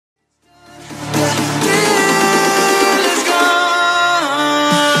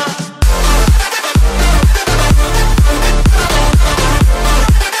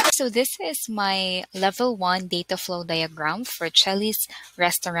this is my level 1 data flow diagram for Chelly's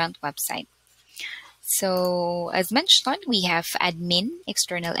restaurant website. So as mentioned, we have admin,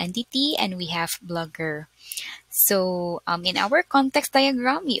 external entity, and we have blogger. So in our context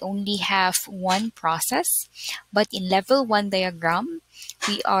diagram, we only have one process, but in level 1 diagram,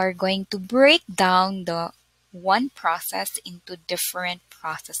 we are going to break down the one process into different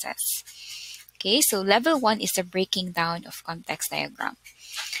processes. Okay, so level 1 is the breaking down of context diagram.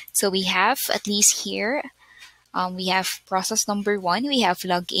 So we have, at least here, we have process number 1, we have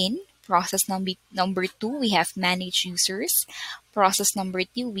login. Process number 2, we have manage users. Process number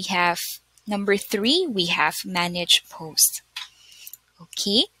 2, we have number 3, we have manage post.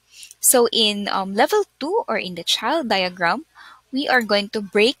 Okay, so in level 2 or in the child diagram, we are going to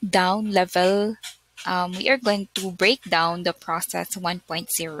break down the process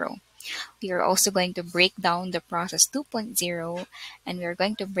 1.0. We are also going to break down the process 2.0, and we are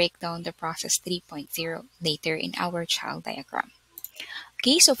going to break down the process 3.0 later in our child diagram.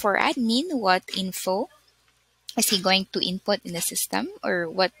 Okay, so for admin, what info is he going to input in the system, or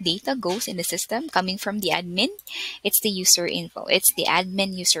what data goes in the system coming from the admin? It's the user info. It's the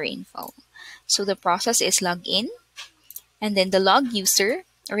admin user info. So the process is login, and then the log user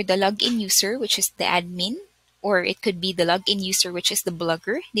or the login user, which is the admin, or it could be the login user, which is the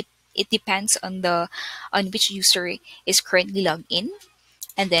blogger. It depends on which user is currently logged in.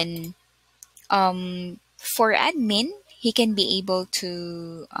 And then for admin, he can be able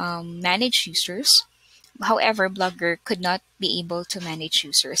to manage users. However, blogger could not be able to manage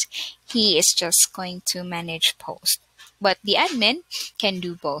users. He is just going to manage posts. But the admin can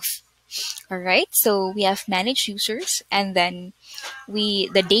do both. All right, so we have manage users, and then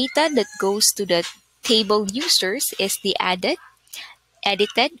the data that goes to the table users is the added,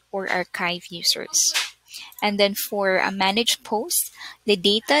 edited, or archive users. And then for a manage post, the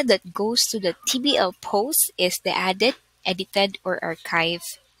data that goes to the TBL post is the added, edited, or archive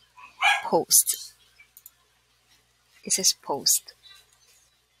post. This is post.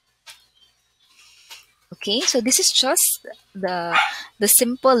 Okay, so this is just the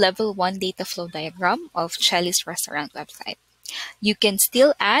simple level 1 data flow diagram of Chelly's restaurant website. You can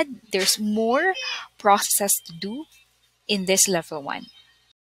still add, there's more processes to do in this level 1.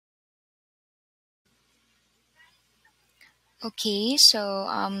 Okay, so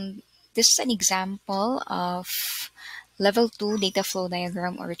this is an example of level 2 data flow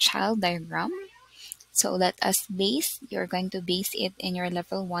diagram or child diagram. So you're going to base it in your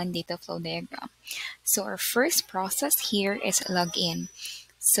level 1 data flow diagram. So our first process here is login.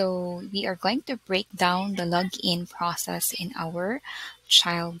 So we are going to break down the login process in our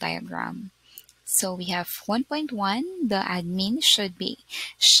child diagram. So we have 1.1, the admin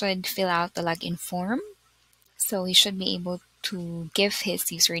should fill out the login form. So he should be able to give his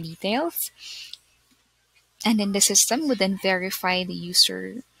user details. And then the system would then verify the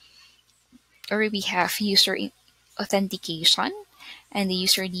user, or we have user authentication, and the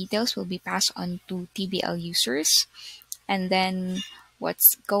user details will be passed on to TBL users. And then what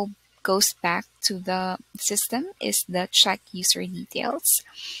goes back to the system is the check user details.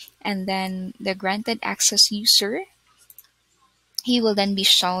 And then the granted access user, he will then be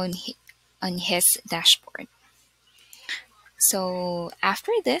shown on his dashboard. So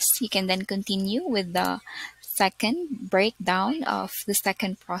after this, you can then continue with the second breakdown of the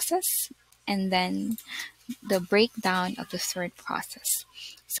second process, and then the breakdown of the third process.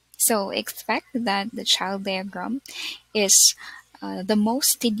 So expect that the child diagram is the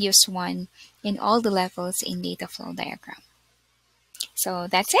most tedious one in all the levels in data flow diagram. So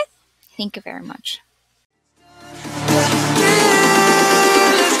that's it. Thank you very much.